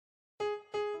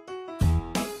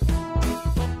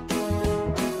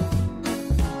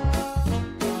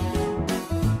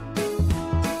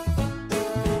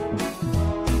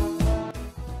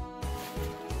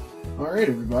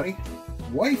Alright everybody,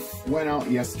 wife went out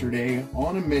yesterday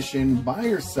on a mission by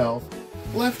herself,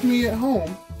 left me at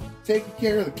home, taking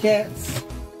care of the cats.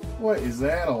 What is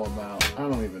that all about? I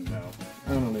don't even know.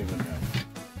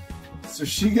 So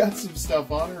she got some stuff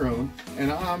on her own,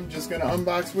 and I'm just gonna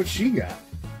unbox what she got.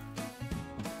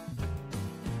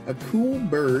 A cool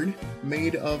bird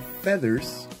made of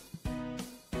feathers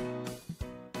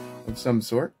of some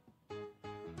sort.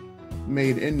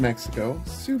 Made in Mexico.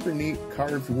 Super neat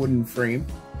carved wooden frame.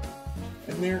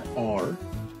 And there are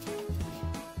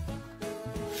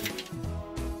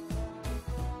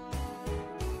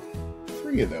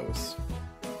three of those.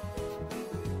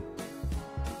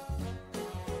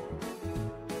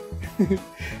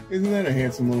 Isn't that a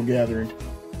handsome little gathering?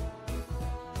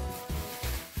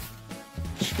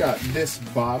 She got this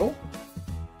bottle.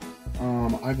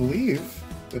 I believe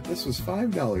that this was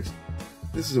 $5.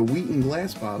 This is a Wheaton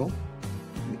glass bottle.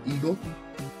 An eagle.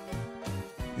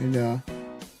 And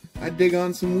I dig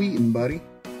on some Wheaton, buddy.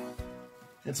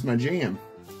 That's my jam.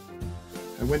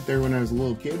 I went there when I was a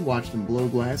little kid, watched them blow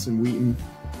glass in Wheaton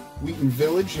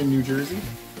Village in New Jersey.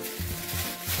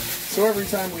 So every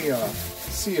time we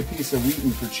see a piece of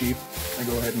Wheaton for cheap, I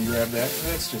go ahead and grab that.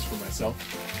 And that's just for myself.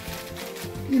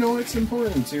 You know, it's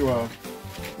important to,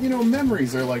 you know,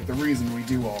 memories are like the reason we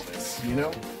do all this, you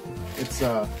know? It's,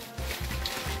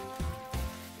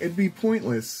 it'd be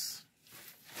pointless.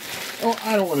 Oh,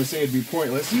 I don't want to say it'd be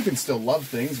pointless. You can still love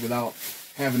things without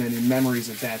having any memories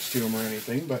attached to them or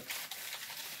anything, but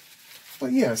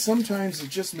yeah, sometimes it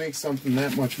just makes something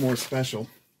that much more special.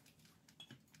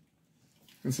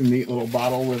 It's a neat little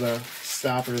bottle with a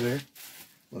stopper there.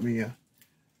 Let me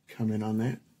come in on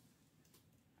that.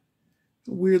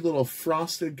 A weird little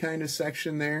frosted kind of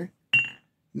section there.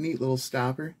 Neat little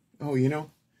stopper. Oh, you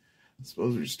know, I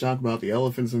suppose we should talk about the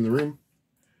elephants in the room.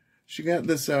 She got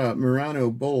this Murano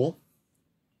bowl.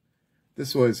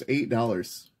 This was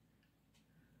 $8.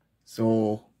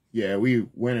 So, yeah, we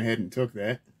went ahead and took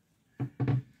that.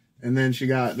 And then she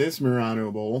got this Murano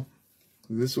bowl.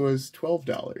 This was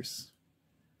 $12.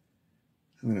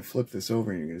 I'm going to flip this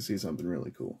over and you're going to see something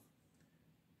really cool.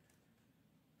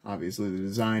 Obviously, the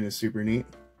design is super neat,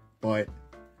 but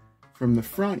from the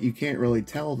front, you can't really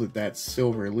tell that that's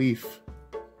silver leaf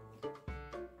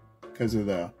because of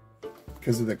the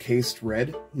cased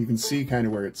red. You can see kind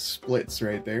of where it splits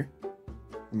right there,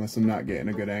 unless I'm not getting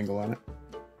a good angle on it.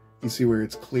 You see where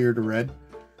it's clear to red?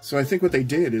 So I think what they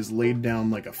did is laid down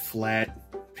like a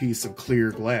flat piece of clear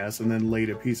glass and then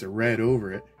laid a piece of red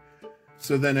over it.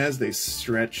 So then as they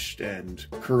stretched and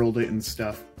curled it and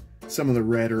stuff, some of the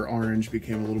red or orange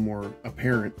became a little more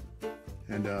apparent.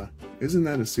 And isn't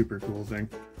that a super cool thing?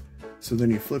 So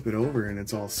then you flip it over and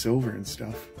it's all silver and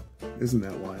stuff. Isn't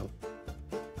that wild?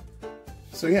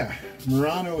 So yeah,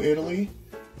 Murano, Italy.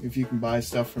 If you can buy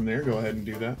stuff from there, go ahead and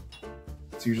do that.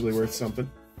 It's usually worth something.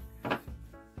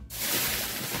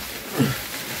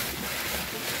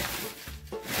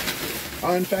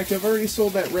 In fact, I've already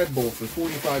sold that Red Bull for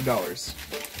 $45.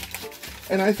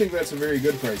 And I think that's a very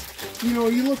good price. You know,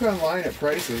 you look online at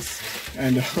prices,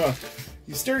 and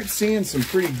you start seeing some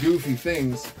pretty goofy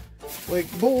things.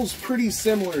 Like, bowls pretty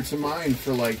similar to mine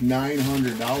for like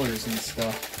 $900 and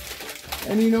stuff.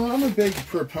 And you know, I'm a big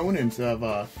proponent of,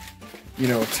 you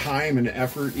know, time and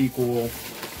effort equal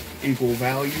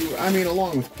value. I mean,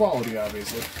 along with quality,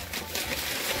 obviously.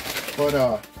 But,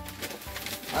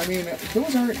 I mean,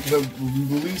 those aren't the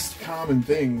least common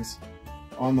things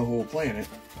on the whole planet.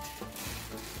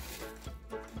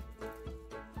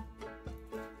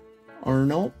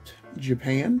 Arnold,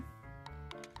 Japan.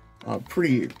 A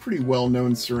pretty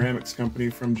well-known ceramics company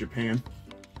from Japan.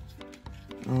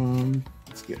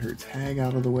 Let's get her tag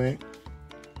out of the way.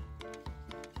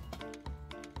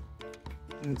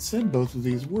 And it said both of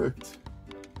these worked.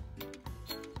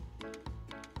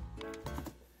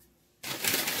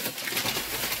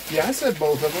 Yeah, I said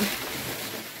both of them.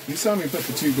 You saw me put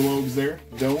the two globes there.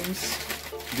 Domes,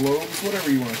 globes,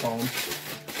 whatever you want to call them.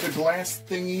 The glass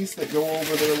thingies that go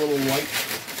over their little light.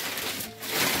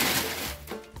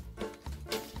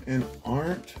 And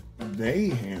aren't they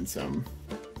handsome?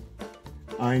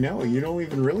 I know, you don't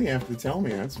even really have to tell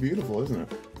me. That's beautiful, isn't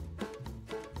it?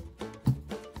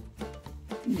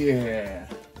 Yeah,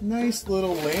 nice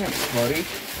little lamps, buddy.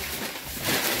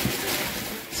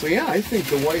 So yeah, I think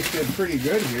the wife did pretty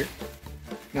good here.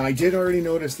 Now, I did already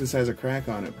notice this has a crack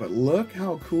on it, but look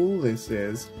how cool this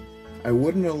is. I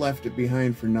wouldn't have left it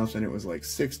behind for nothing. It was like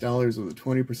 $6 with a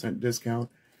 20% discount.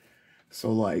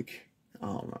 So like, I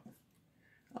don't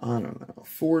know,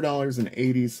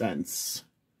 $4.80,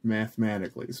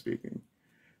 mathematically speaking.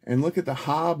 And look at the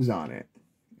hobs on it.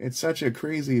 It's such a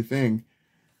crazy thing.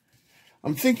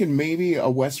 I'm thinking maybe a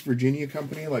West Virginia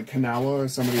company like Kanawha or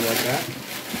somebody like that.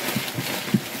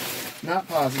 Not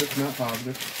positive, not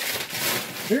positive.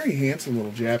 Very handsome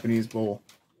little Japanese bowl.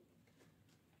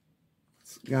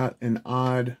 It's got an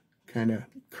odd kind of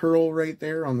curl right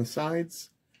there on the sides.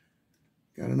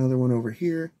 Got another one over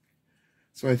here.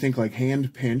 So I think like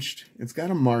hand pinched. It's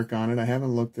got a mark on it. I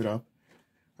haven't looked it up.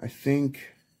 I think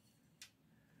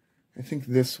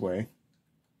this way.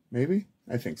 Maybe?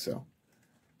 I think so.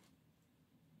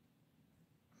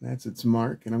 That's its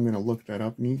mark, and I'm going to look that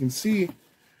up. And you can see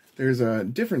there's a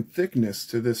different thickness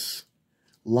to this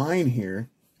line here,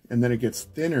 and then it gets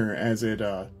thinner as it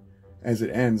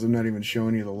ends. I'm not even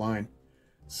showing you the line.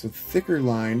 So thicker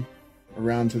line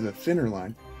around to the thinner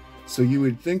line. So you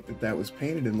would think that that was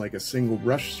painted in like a single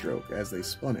brush stroke as they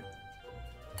spun it.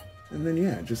 And then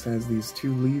yeah, it just has these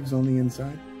two leaves on the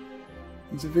inside.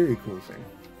 It's a very cool thing.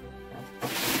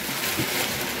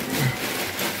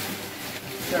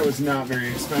 That was not very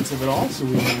expensive at all, so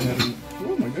we went ahead and...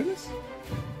 Oh my goodness.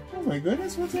 Oh my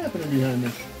goodness, what's happening behind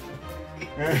me?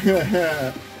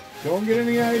 Don't get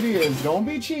any ideas. Don't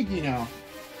be cheeky now.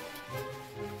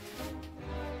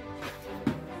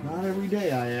 Not every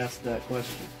day I ask that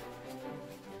question.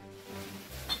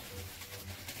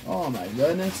 Oh my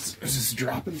goodness. Is this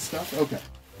dropping stuff? Okay.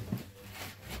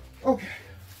 Okay.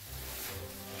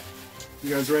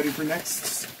 You guys ready for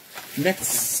next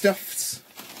stuffs?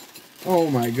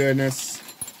 Oh my goodness.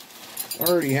 I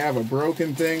already have a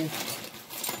broken thing.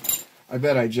 I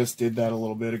bet I just did that a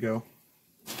little bit ago.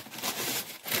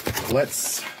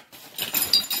 Let's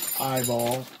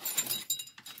eyeball.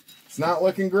 It's not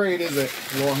looking great, is it?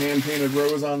 Little hand-painted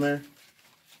rose on there.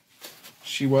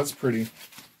 She was pretty.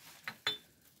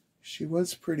 She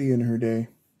was pretty in her day.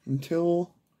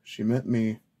 Until she met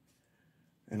me.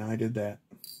 And I did that.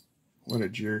 What a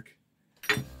jerk.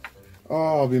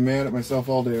 Oh, I'll be mad at myself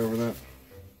all day over that.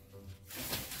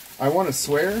 I want to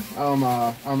swear.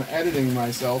 I'm editing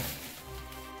myself.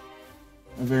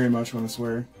 I very much want to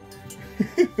swear.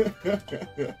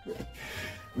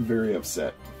 I'm very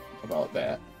upset about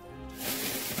that.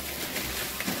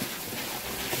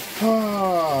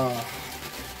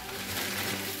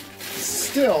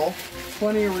 Still,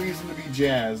 plenty of reason to be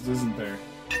jazzed, isn't there?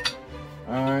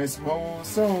 I suppose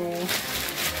so.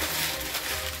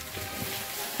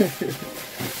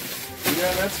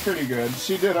 Yeah, that's pretty good.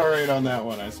 She did alright on that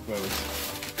one, I suppose.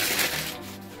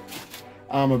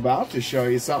 I'm about to show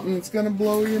you something that's gonna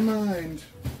blow your mind.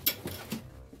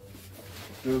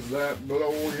 Does that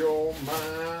blow your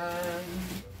mind?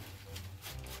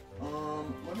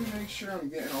 Let me make sure I'm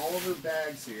getting all of her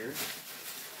bags here.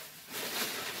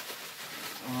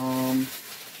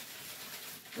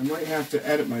 I might have to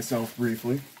edit myself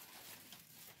briefly.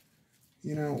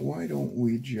 You know, why don't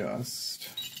we just...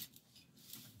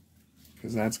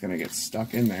 Because that's going to get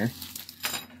stuck in there.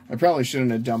 I probably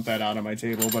shouldn't have dumped that out on my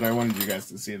table, but I wanted you guys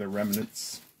to see the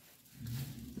remnants.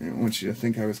 I didn't want you to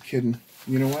think I was kidding.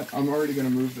 You know what? I'm already going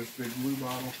to move this big blue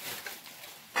bottle.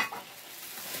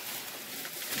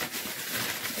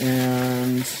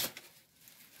 And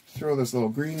throw this little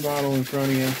green bottle in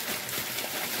front of you.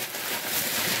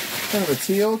 Kind of a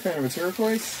teal, kind of a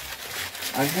turquoise.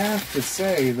 I have to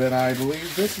say that I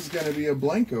believe this is going to be a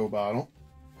Blenko bottle.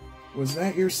 Was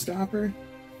that your stopper?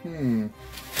 Must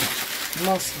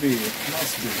be.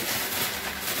 Must be.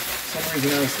 For some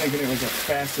reason I was thinking it was a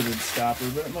faceted stopper,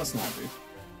 but it must not be.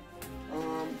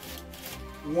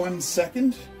 1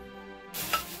 second.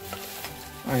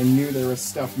 I knew there was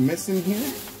stuff missing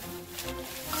here.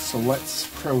 So let's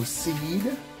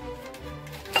proceed.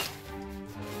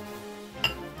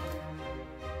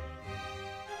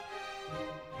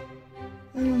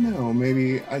 I don't know,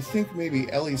 maybe, I think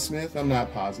maybe Ellie Smith, I'm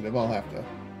not positive, I'll have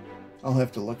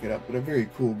to look it up, but a very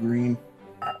cool green.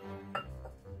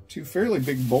 Two fairly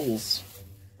big bowls.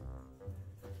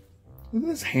 Look at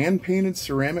this hand-painted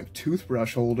ceramic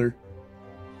toothbrush holder.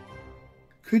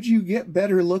 Could you get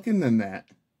better looking than that?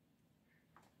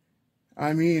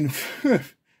 I mean,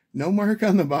 no mark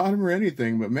on the bottom or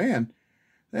anything, but man,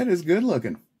 that is good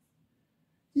looking.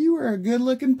 You are a good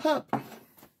looking pup.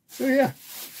 So yeah.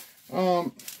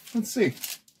 Let's see.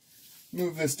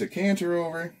 Move this decanter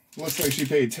over. Looks like she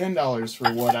paid $10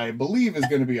 for what I believe is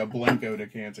going to be a Blenko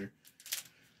decanter.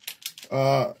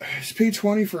 She paid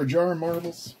 $20 for a jar of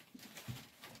marbles.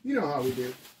 You know how we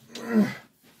do.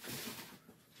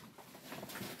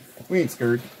 We ain't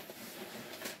scared.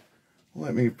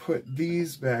 Let me put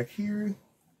these back here.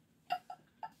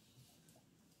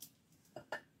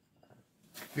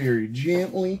 Very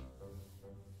gently.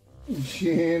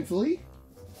 Gently.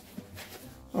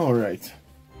 All right.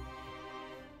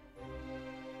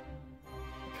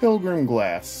 Pilgrim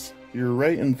glass. You're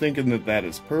right in thinking that that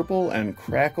is purple and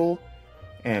crackle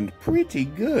and pretty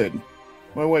good.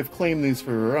 My wife claimed these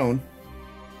for her own.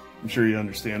 I'm sure you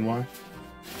understand why.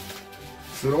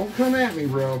 So don't come at me,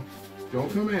 bro.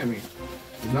 Don't come at me.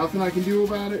 There's nothing I can do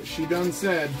about it. She done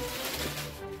said,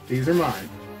 these are mine.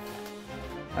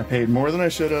 I paid more than I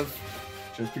should have,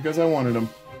 just because I wanted them.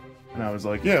 And I was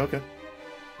like, yeah, okay.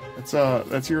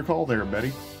 That's your call there,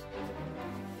 Betty.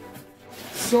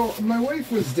 So my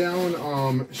wife was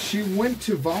down, she went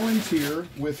to volunteer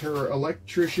with her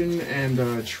electrician and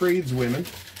tradeswomen.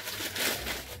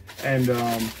 And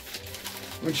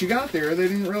when she got there, they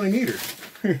didn't really need her.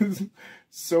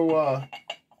 So,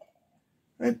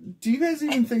 do you guys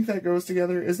even think that goes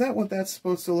together? Is that what that's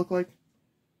supposed to look like?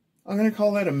 I'm gonna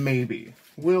call that a maybe.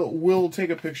 We'll take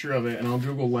a picture of it and I'll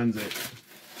Google Lens it,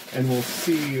 and we'll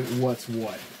see what's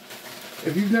what.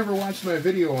 If you've never watched my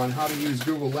video on how to use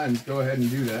Google Lens, go ahead and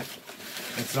do that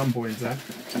at some point, Zach.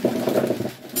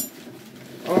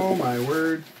 Oh my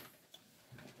word.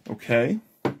 Okay.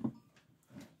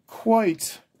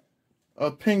 Quite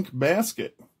a pink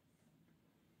basket.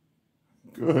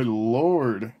 Good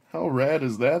Lord. How rad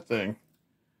is that thing?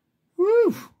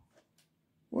 Woo!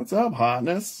 What's up,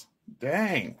 hotness?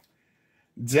 Dang.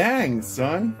 Dang,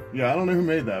 son. Yeah, I don't know who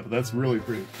made that, but that's really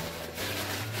pretty.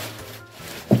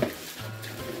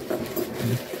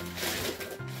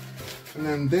 And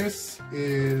then this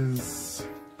is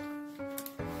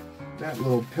that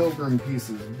little Pilgrim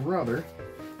piece's brother.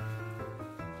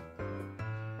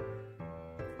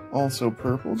 Also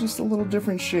purple, just a little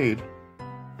different shade.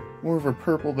 More of a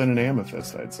purple than an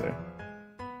amethyst, I'd say.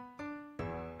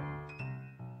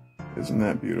 Isn't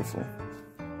that beautiful?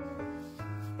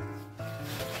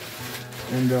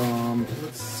 And,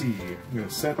 let's see. I'm going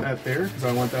to set that there because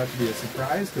I want that to be a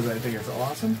surprise because I think it's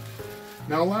awesome.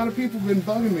 Now, a lot of people have been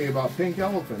bugging me about pink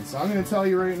elephants. So I'm going to tell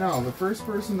you right now, the first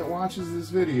person that watches this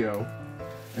video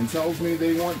and tells me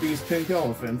they want these pink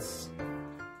elephants,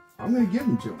 I'm going to give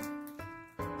them to them.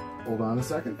 Hold on a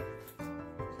second.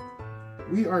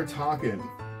 We are talking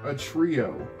a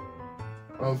trio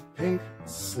of pink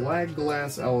slag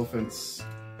glass elephants.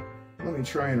 Let me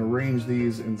try and arrange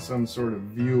these in some sort of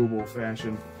viewable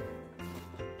fashion.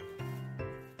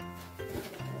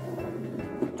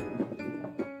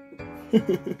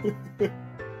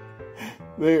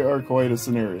 They are quite a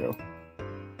scenario.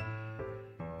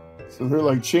 So they're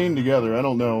like chained together. I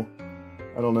don't know.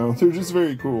 They're just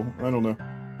very cool. I don't know.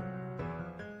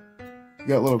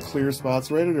 Got little clear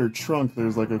spots right at her trunk.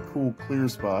 There's like a cool clear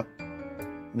spot,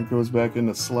 and it goes back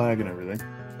into slag and everything.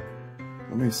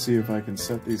 Let me see if I can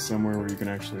set these somewhere where you can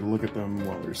actually look at them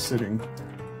while they're sitting.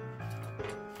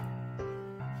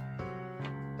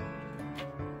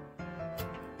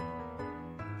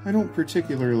 I don't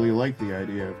particularly like the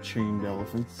idea of chained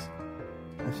elephants.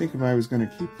 I think if I was going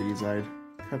to keep these, I'd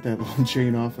cut that little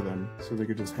chain off of them so they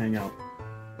could just hang out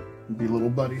and be little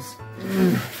buddies.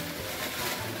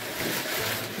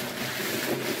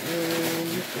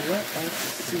 Let us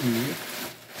see.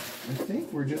 I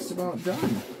think we're just about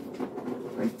done.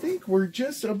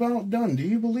 Do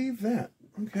you believe that?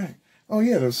 Okay. Oh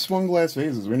yeah, those swung glass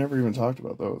vases. We never even talked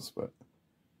about those, but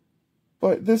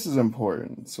this is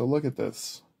important. So look at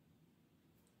this.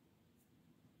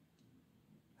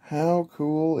 How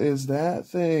cool is that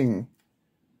thing?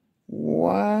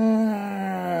 Wow.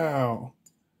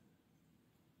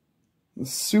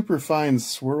 Super fine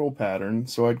swirl pattern,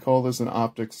 so I'd call this an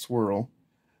optic swirl.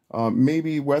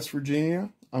 Maybe West Virginia.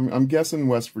 I'm guessing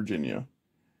West Virginia.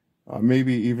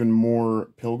 Maybe even more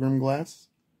Pilgrim glass.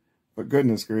 But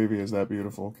goodness gravy, is that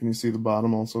beautiful. Can you see the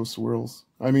bottom also swirls?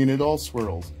 I mean, it all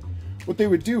swirls. What they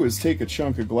would do is take a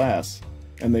chunk of glass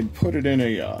and they'd put it in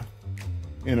a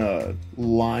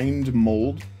lined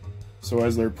mold. So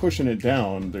as they're pushing it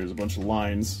down, there's a bunch of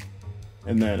lines.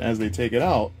 And then as they take it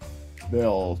out,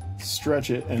 they'll stretch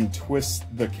it and twist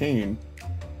the cane.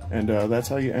 And that's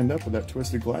how you end up with that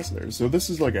twisted glass there. So this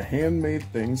is like a handmade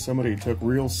thing. Somebody took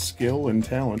real skill and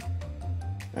talent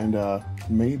and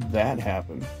made that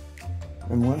happen.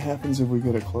 And what happens if we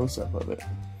get a close-up of it?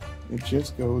 It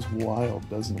just goes wild,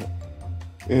 doesn't it?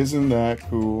 Isn't that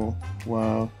cool?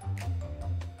 Wow.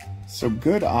 So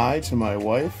good eye to my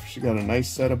wife. She got a nice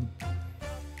set of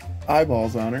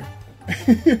eyeballs on her.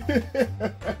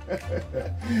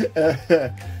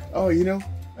 Oh, you know,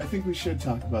 I think we should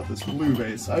talk about this blue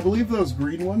vase. I believe those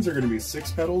green ones are going to be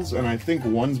 6 petals, and I think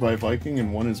one's by Viking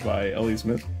and one is by Ellie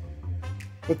Smith.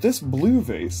 But this blue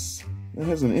vase, it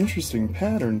has an interesting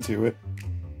pattern to it.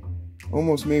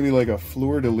 Almost maybe like a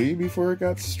fleur-de-lis before it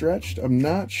got stretched. I'm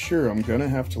not sure. I'm going to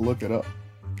have to look it up.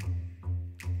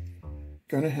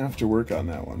 Gonna have to work on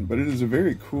that one. But it is a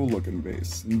very cool looking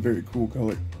vase and very cool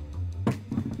color.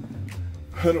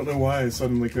 I don't know why I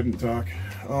suddenly couldn't talk.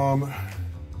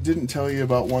 Didn't tell you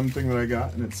about one thing that I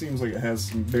got, and it seems like it has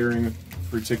some bearing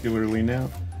particularly now.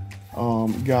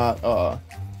 Got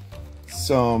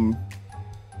some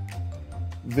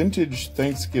vintage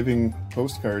Thanksgiving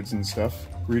postcards and stuff,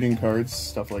 greeting cards,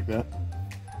 stuff like that.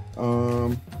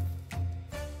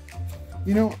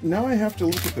 You know, now I have to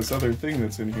look at this other thing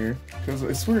that's in here, because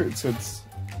I swear it says...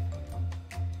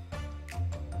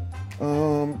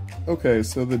 okay,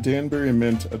 so the Danbury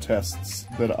Mint attests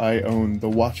that I own the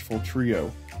Watchful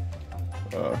Trio.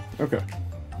 Okay.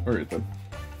 Alright then.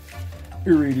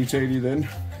 Irridy-tatey then.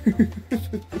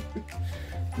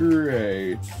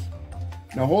 Great.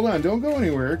 Now hold on, don't go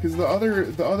anywhere, because the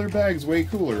other bag's way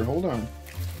cooler. Hold on.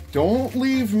 Don't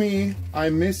leave me.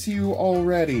 I miss you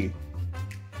already.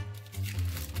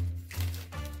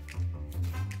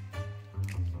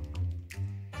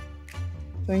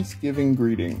 Thanksgiving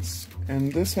greetings.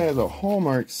 And this has a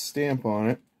Hallmark stamp on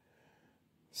it.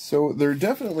 So they're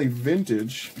definitely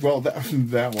vintage. Well,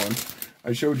 that one.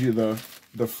 I showed you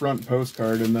the front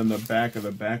postcard and then the back of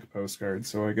the back postcard.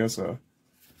 So I guess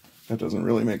that doesn't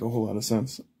really make a whole lot of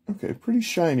sense. Okay, pretty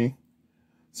shiny.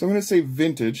 So I'm going to say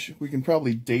vintage. We can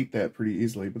probably date that pretty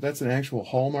easily. But that's an actual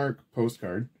Hallmark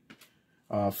postcard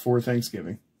for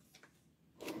Thanksgiving.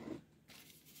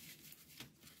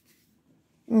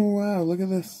 Oh wow, look at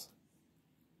this.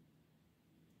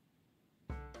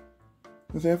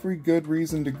 With every good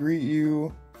reason to greet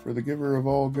you, for the giver of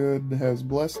all good has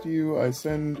blessed you, I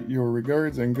send your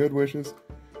regards and good wishes,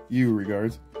 you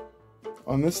regards,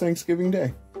 on this Thanksgiving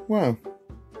Day. Wow.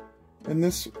 And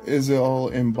this is all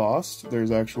embossed.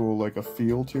 There's actual, like, a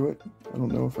feel to it. I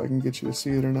don't know if I can get you to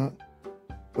see it or not.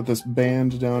 But this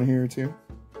band down here, too.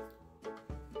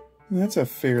 And that's a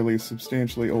fairly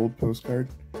substantially old postcard.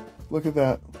 Look at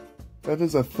that. That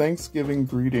is a Thanksgiving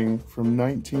greeting from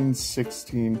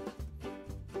 1916.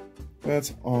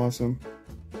 That's awesome.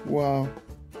 Wow.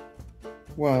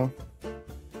 Wow.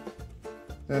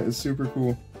 That is super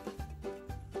cool.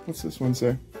 What's this one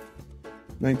say?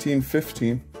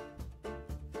 1915.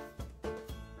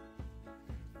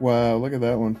 Wow, look at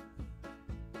that one.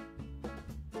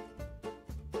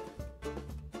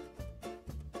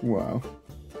 Wow.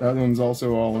 That one's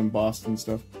also all embossed and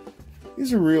stuff.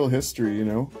 These are real history, you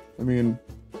know? I mean,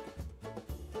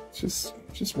 it's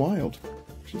just wild.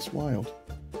 Just wild.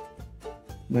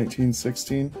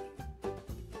 1916.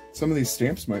 Some of these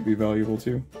stamps might be valuable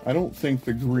too. I don't think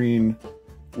the green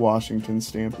Washington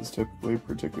stamp is typically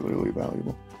particularly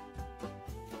valuable.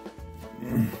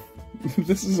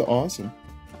 This is awesome.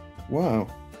 Wow.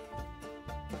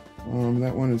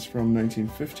 That one is from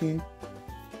 1915.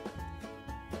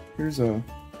 Here's a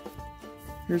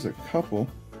couple.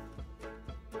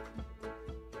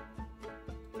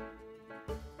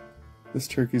 This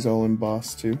turkey's all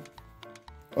embossed too.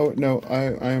 Oh no,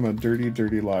 I am a dirty,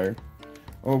 dirty liar.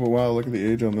 Oh, but wow, look at the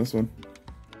age on this one.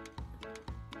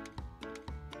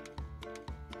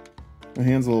 My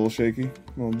hand's a little shaky.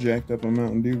 I'm all jacked up on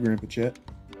Mountain Dew, Grandpa Chet.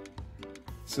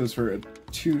 This is for a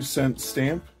 2-cent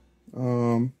stamp.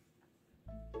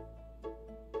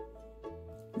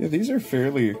 Yeah, these are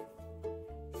fairly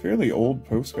old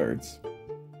postcards.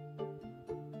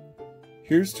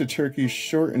 Here's to turkeys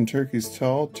short and turkeys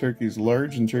tall, turkeys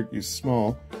large and turkeys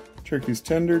small, turkeys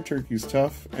tender, turkeys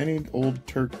tough, any old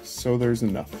Turk, so there's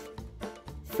enough.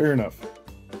 Fair enough.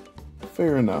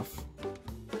 Fair enough.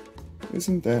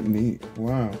 Isn't that neat?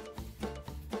 Wow.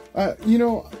 You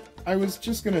know, I was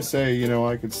just gonna say, you know,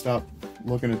 I could stop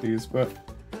looking at these, but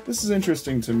this is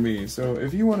interesting to me, so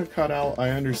if you want to cut out,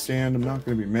 I understand. I'm not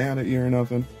gonna be mad at you or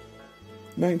nothing.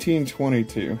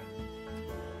 1922.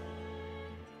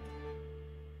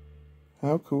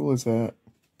 How cool is that?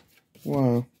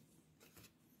 Wow.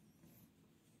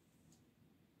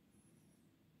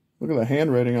 Look at the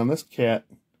handwriting on this cat.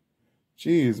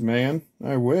 Jeez, man.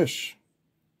 I wish.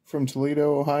 From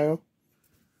Toledo, Ohio.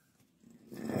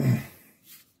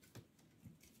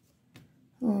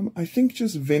 I think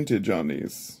just vintage on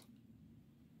these.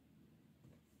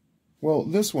 Well,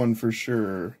 this one for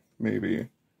sure, maybe.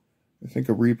 I think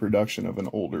a reproduction of an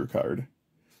older card.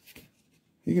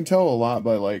 You can tell a lot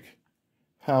by, like,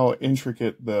 how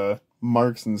intricate the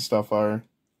marks and stuff are.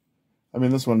 I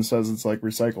mean, this one says it's like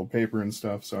recycled paper and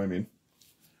stuff, so I mean,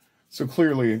 so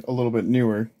clearly a little bit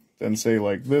newer than, say,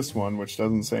 like this one, which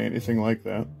doesn't say anything like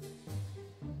that.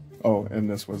 Oh, and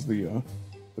this was the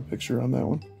picture on that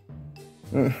one.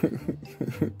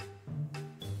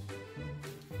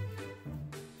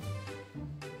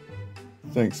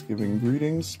 Thanksgiving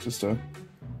greetings. Just a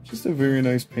very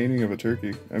nice painting of a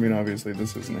turkey. I mean, obviously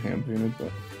this isn't hand painted,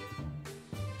 but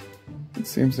It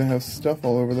seems to have stuff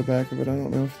all over the back of it. I don't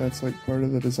know if that's like part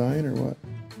of the design or what.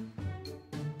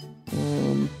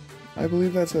 I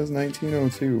believe that says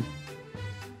 1902.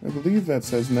 I believe that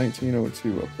says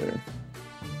 1902 up there.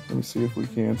 Let me see if we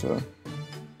can't,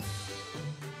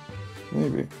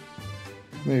 maybe.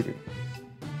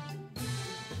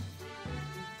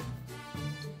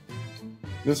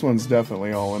 This one's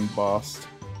definitely all embossed.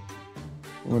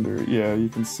 I wonder, yeah, you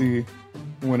can see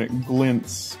when it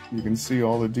glints, you can see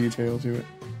all the detail to it.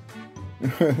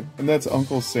 And that's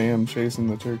Uncle Sam chasing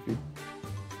the turkey.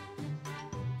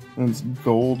 And it's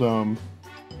gold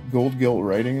gilt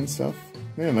writing and stuff.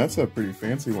 Man, that's a pretty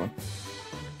fancy one.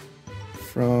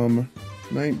 From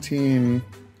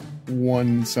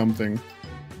 1901 something.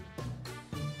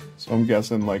 So I'm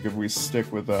guessing, like, if we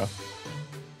stick with the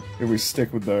rest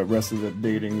of the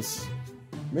datings,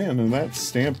 man, and that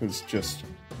stamp is just.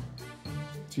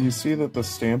 Do you see that the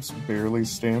stamp's barely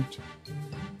stamped? I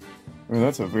mean,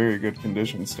 that's a very good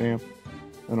condition stamp.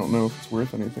 I don't know if it's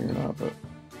worth anything or not,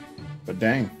 but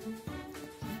dang.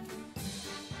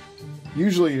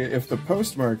 Usually, if the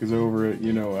postmark is over it,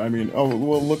 you know, I mean, oh,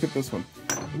 well, look at this one.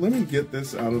 Let me get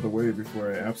this out of the way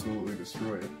before I absolutely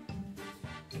destroy it.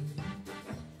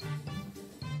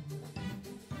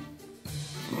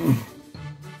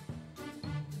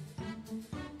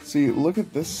 See, look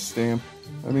at this stamp.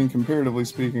 I mean, comparatively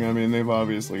speaking, I mean, they've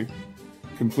obviously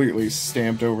completely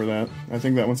stamped over that. I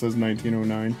think that one says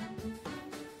 1909.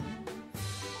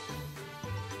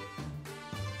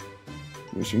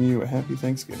 Wishing you a happy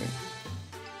Thanksgiving.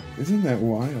 Isn't that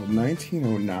wild?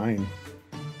 1909.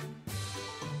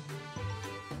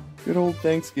 Good old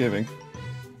Thanksgiving.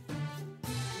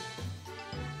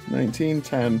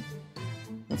 1910.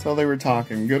 That's how they were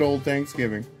talking. Good old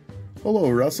Thanksgiving. Hello,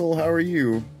 Russell. How are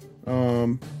you?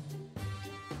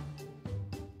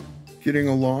 Getting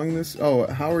along this?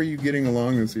 Oh, how are you getting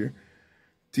along this year?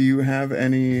 Do you have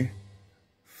any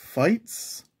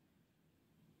fights?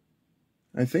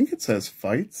 I think it says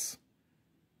fights.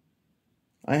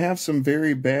 I have some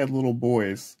very bad little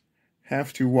boys.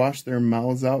 Have to wash their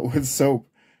mouths out with soap.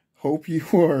 Hope you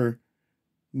are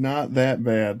not that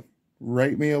bad.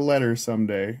 Write me a letter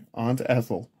someday, Aunt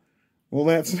Ethel. Well,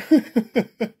 that's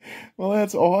well,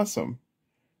 that's awesome.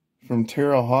 From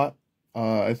Terre Haute,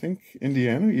 I think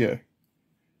Indiana. Yeah,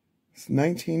 it's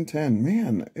 1910.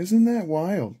 Man, isn't that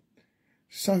wild?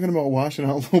 She's talking about washing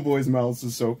out little boys' mouths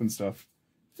with soap and stuff.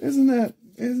 Isn't that?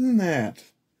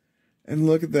 And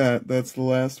look at that. That's the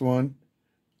last one.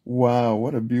 Wow,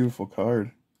 what a beautiful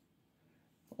card.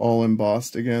 All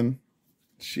embossed again.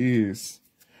 Jeez.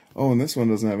 Oh, and this one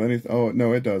doesn't have anything. Oh,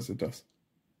 no, it does. It does.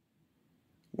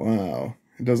 Wow.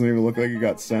 It doesn't even look like it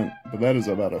got sent. But that is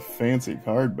about a fancy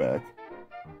card back.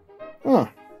 Huh.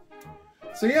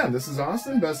 So yeah, this is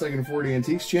Austin, Best I Can Afford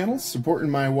Antiques channel, supporting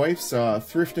my wife's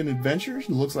thrifting adventures.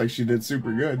 It looks like she did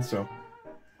super good, so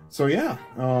yeah,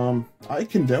 I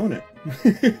condone it.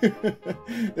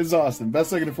 This is Austin,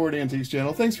 Best I Can Afford Antiques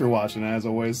channel. Thanks for watching, as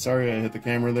always. Sorry I hit the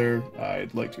camera there.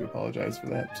 I'd like to apologize for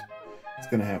that. It's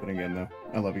gonna happen again, though.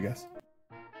 I love you guys.